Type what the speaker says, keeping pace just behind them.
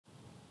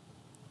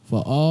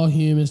for all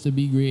humans to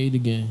be created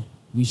again.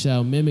 We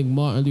shall mimic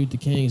Martin Luther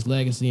King's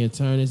legacy and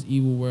turn this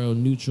evil world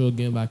neutral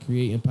again by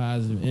creating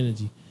positive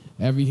energy.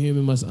 Every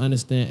human must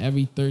understand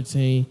every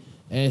 13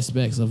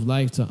 aspects of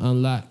life to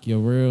unlock your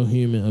real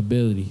human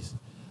abilities.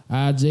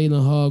 I,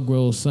 Jalen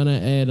Hargrove, son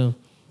of Adam,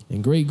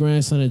 and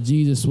great-grandson of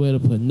Jesus, swear to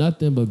put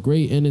nothing but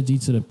great energy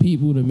to the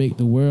people to make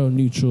the world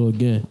neutral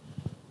again.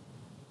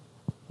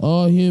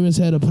 All humans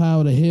have the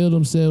power to heal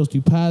themselves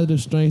through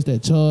positive strengths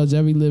that charge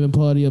every living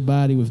part of your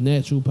body with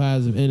natural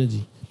positive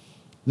energy.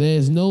 There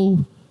is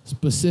no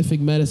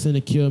specific medicine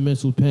to cure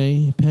mental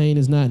pain. Pain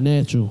is not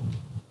natural.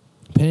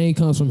 Pain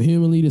comes from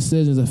humanly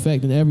decisions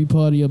affecting every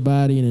part of your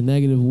body in a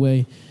negative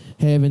way.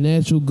 Having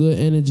natural good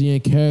energy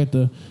and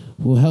character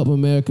will help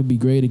America be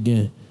great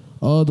again.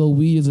 Although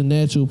weed is a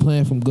natural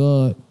plant from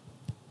God,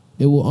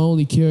 it will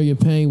only cure your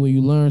pain when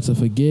you learn to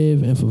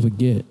forgive and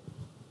forget.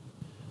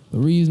 The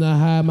reason I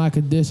hide my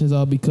conditions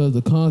are because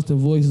the constant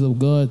voices of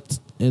God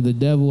and the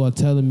devil are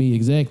telling me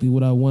exactly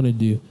what I want to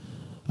do.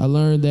 I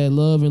learned that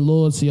love and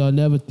loyalty are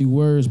never through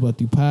words, but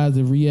through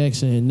positive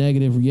reaction and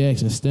negative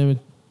reaction stemming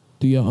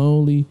through your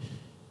only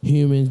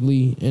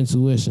humanly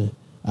intuition.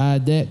 I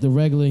adapt to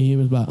regular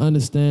humans by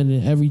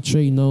understanding every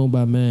trait known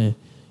by man.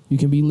 You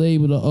can be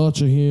labeled an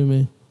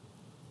ultra-human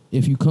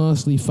if you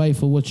constantly fight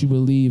for what you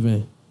believe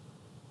in.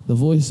 The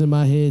voices in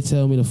my head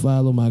tell me to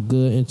follow my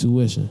good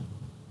intuition.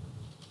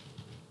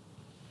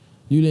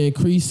 Due to the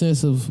increased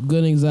sense of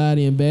good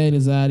anxiety and bad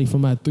anxiety from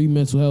my 3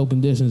 mental health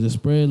conditions, to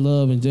spread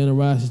love and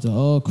generosity to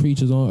all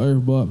creatures on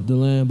earth brought the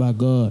land by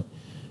God.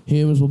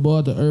 Humans were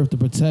brought to earth to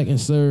protect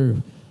and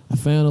serve. I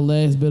found the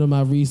last bit of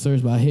my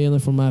research by healing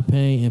from my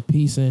pain and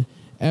piecing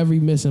every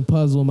missing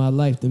puzzle in my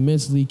life to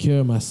mentally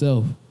cure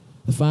myself.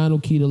 The final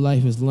key to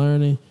life is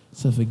learning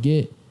to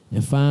forget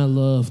and find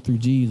love through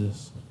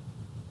Jesus.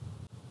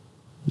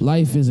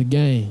 Life is a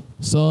game.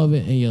 Solve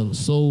it and your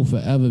soul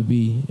forever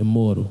be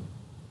immortal.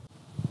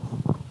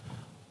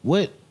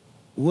 What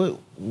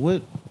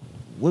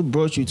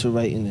brought you to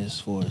writing this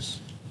for us?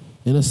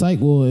 In a psych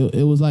ward,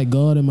 it was like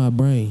God in my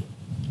brain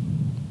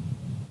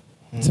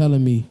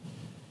telling me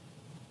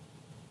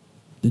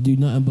to do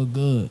nothing but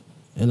good.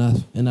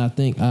 And I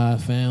think I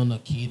found a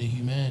key to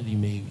humanity,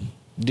 maybe.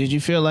 Did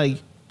you feel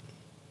like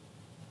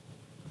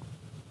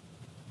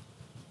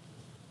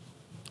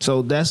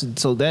so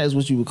that is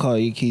what you would call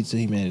your key to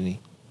humanity?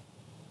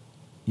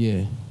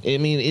 Yeah. I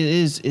mean, it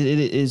is.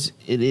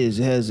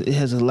 It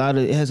has a lot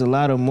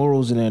of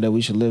morals in there that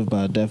we should live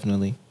by,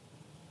 definitely.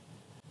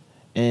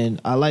 And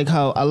I like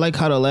how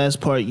the last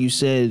part you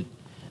said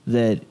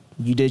that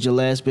you did your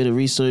last bit of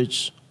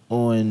research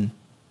on,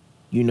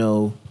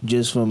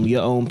 just from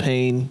your own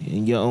pain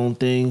and your own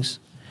things.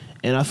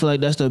 And I feel like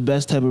that's the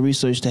best type of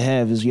research to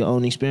have is your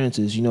own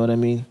experiences. You know what I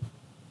mean?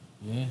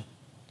 Yeah.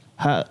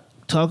 Let's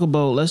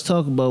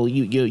talk about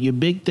your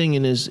big thing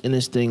in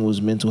this thing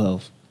was mental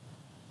health.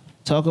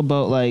 Talk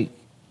about, like,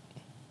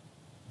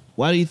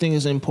 why do you think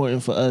it's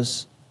important for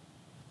us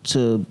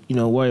to,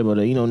 worry about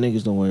it?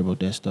 Niggas don't worry about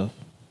that stuff.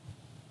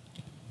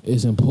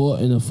 It's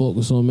important to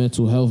focus on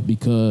mental health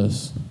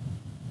because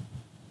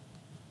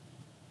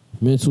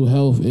mental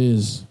health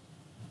is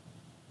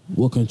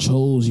what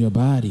controls your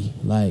body.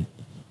 Like,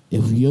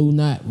 if you're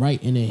not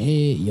right in the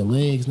head, your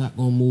legs not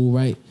going to move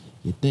right,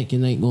 your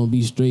thinking ain't going to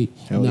be straight,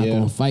 you're not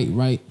going to fight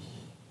right,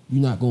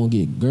 you're not going to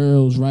get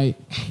girls right.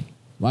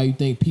 Why you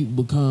think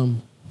people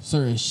become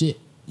certain shit?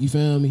 You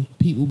feel me?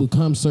 People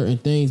become certain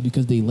things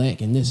because they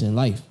lack in this in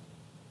life.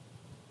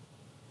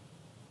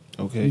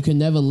 Okay. You can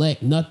never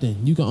lack nothing.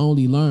 You can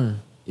only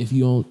learn if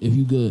you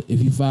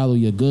follow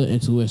your good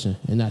intuition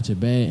and not your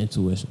bad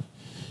intuition.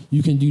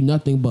 You can do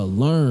nothing but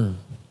learn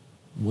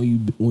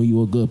when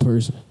you're a good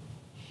person.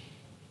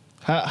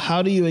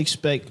 How do you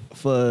expect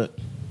for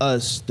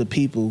us, the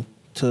people,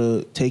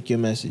 to take your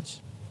message?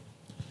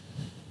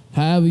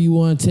 However you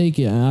want to take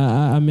it.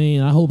 I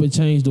mean, I hope it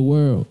changed the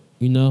world.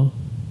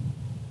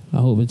 I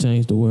hope it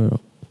changed the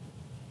world.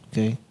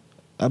 Okay.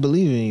 I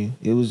believe in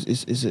you.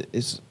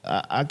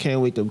 I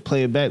can't wait to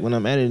play it back when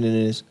I'm editing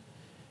this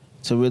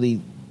to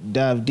really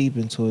dive deep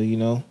into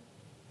it,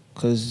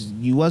 because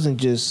you wasn't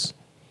just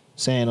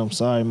saying, I'm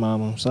sorry,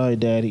 Mom, I'm sorry,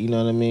 Daddy, you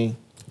know what I mean?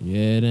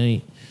 Yeah, it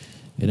ain't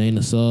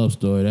a sob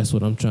story. That's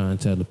what I'm trying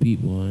to tell the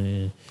people.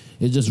 And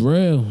it's just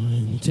real.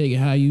 You take it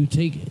how you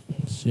take it.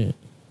 Shit.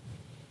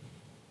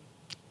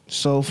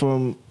 So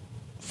from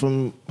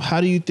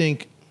how do you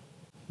think,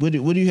 what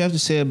do you have to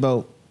say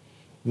about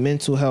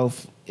mental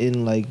health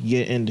in, like,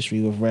 your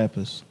industry with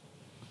rappers?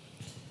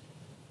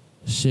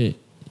 Shit.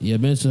 Your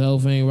mental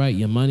health ain't right.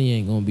 Your money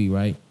ain't gonna be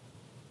right.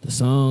 The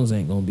songs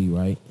ain't gonna be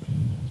right.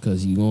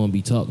 Because you gonna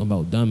be talking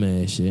about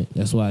dumbass shit.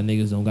 That's why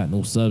niggas don't got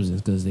no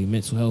substance, because their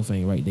mental health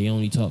ain't right. They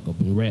only talk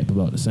and rap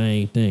about the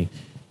same thing.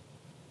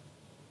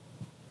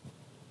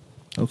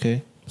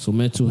 Okay. So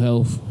mental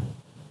health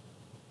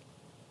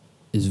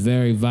is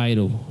very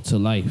vital to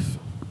life.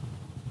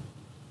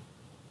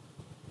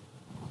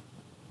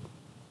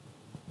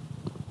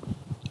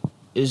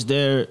 Is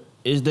there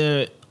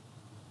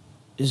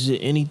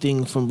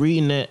anything from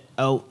reading that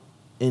out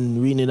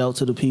and reading it out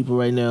to the people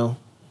right now?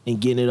 and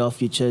getting it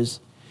off your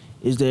chest.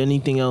 Is there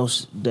anything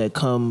else that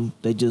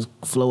just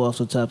flow off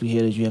the top of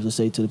your head that you have to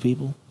say to the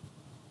people?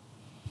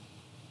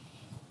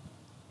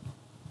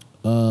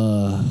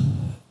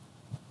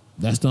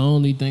 That's the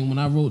only thing. When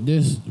I wrote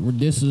this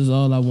is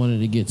all I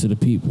wanted to get to the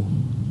people.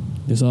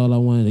 That's all I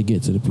wanted to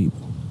get to the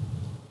people.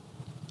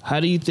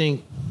 How do you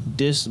think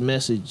this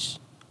message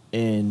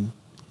and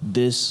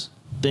this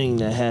thing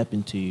that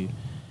happened to you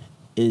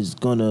is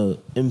gonna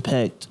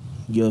impact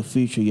your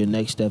future, your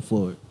next step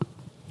forward?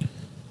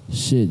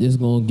 Shit, this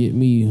gonna get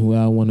me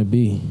where I want to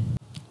be.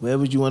 Where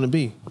would you want to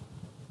be?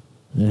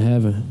 In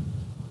heaven.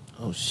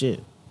 Oh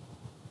shit.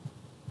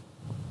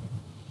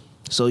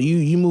 So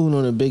you moving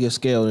on a bigger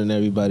scale than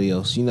everybody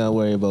else. You're not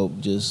worried about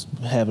just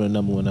having a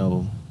number one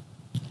album.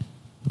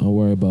 I'm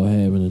worried about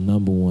having a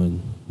number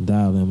one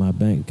dollar in my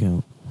bank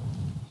account.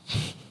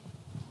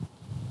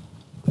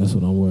 That's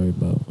what I'm worried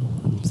about.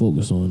 I'm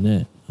focused on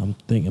that. I'm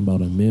thinking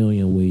about a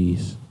million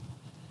ways.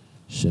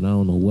 Shit, I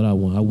don't know what I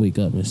want. I wake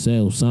up and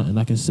sell something.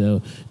 I can sell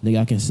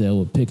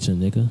a picture,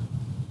 nigga.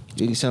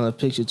 You can sell a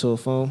picture to a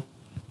phone?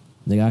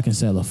 Nigga, I can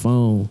sell a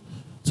phone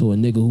to a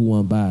nigga who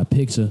want to buy a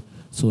picture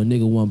to a nigga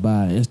who want to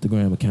buy an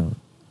Instagram account.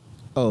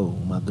 Oh,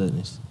 my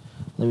goodness.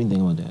 Let me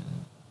think about that.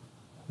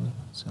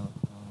 Sell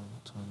a phone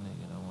to a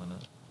nigga that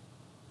want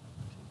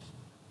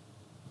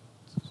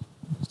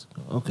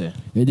to... Okay.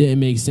 It didn't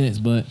make sense,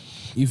 but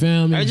you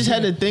feel me? I just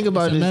had to think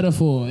about it's a it.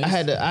 metaphor.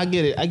 I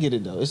get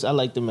it though. I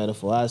like the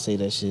metaphor. I say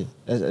that shit.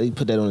 You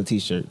put that on a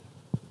t-shirt.